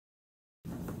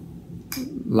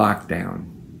lockdown.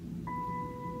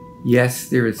 Yes,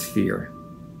 there is fear.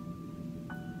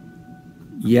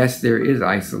 Yes, there is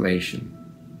isolation.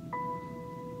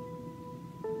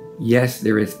 Yes,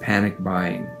 there is panic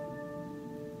buying.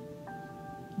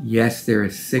 Yes, there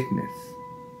is sickness.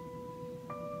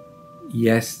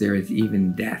 Yes, there is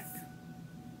even death.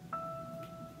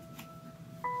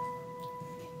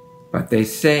 But they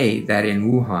say that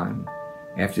in Wuhan,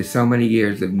 after so many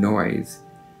years of noise,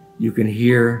 you can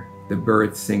hear the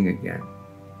birds sing again.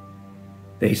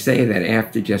 They say that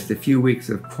after just a few weeks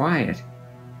of quiet,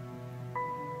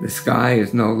 the sky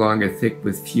is no longer thick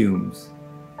with fumes,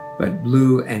 but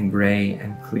blue and gray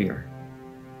and clear.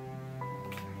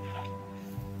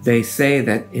 They say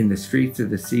that in the streets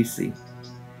of Assisi,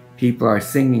 people are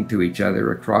singing to each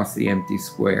other across the empty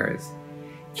squares,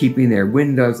 keeping their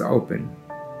windows open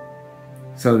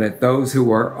so that those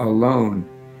who are alone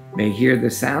may hear the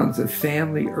sounds of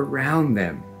family around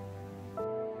them.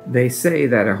 They say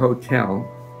that a hotel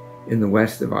in the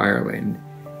west of Ireland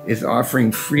is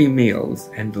offering free meals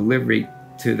and delivery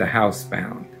to the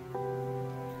housebound.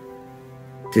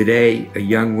 Today, a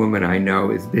young woman I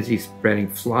know is busy spreading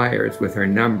flyers with her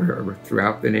number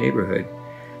throughout the neighborhood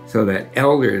so that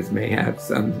elders may have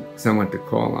someone to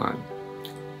call on.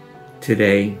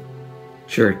 Today,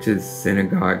 churches,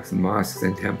 synagogues, mosques,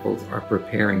 and temples are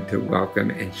preparing to welcome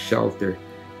and shelter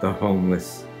the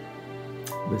homeless,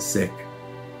 the sick,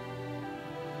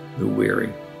 the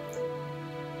weary.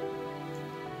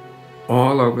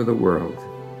 All over the world,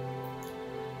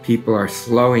 people are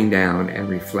slowing down and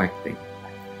reflecting.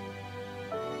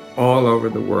 All over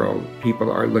the world, people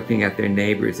are looking at their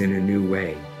neighbors in a new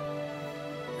way.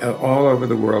 All over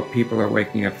the world, people are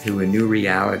waking up to a new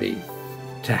reality,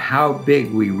 to how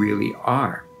big we really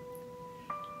are,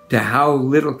 to how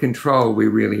little control we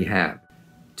really have,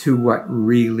 to what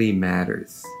really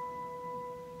matters,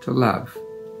 to love.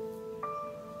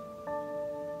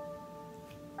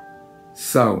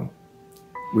 So,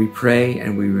 we pray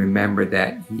and we remember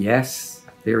that, yes,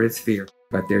 there is fear,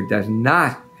 but there does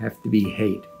not have to be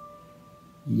hate.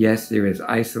 Yes, there is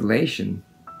isolation,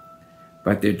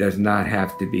 but there does not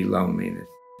have to be loneliness.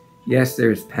 Yes,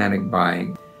 there is panic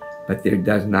buying, but there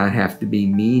does not have to be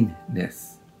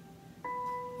meanness.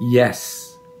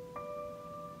 Yes,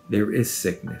 there is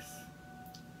sickness,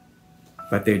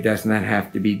 but there does not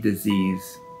have to be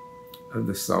disease of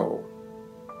the soul.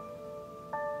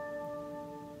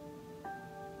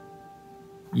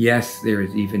 Yes, there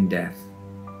is even death,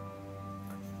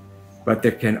 but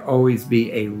there can always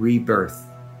be a rebirth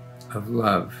of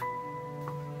love.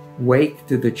 Wake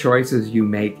to the choices you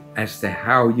make as to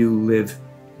how you live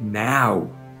now.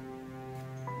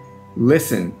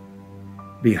 Listen.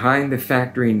 Behind the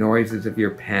factory noises of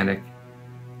your panic,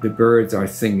 the birds are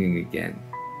singing again.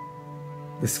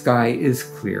 The sky is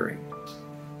clearing.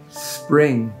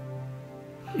 Spring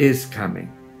is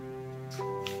coming.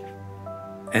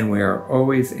 And we are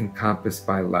always encompassed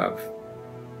by love.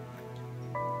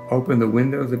 Open the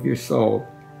windows of your soul,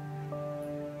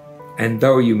 and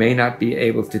though you may not be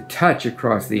able to touch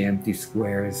across the empty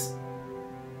squares,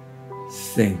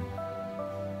 sing.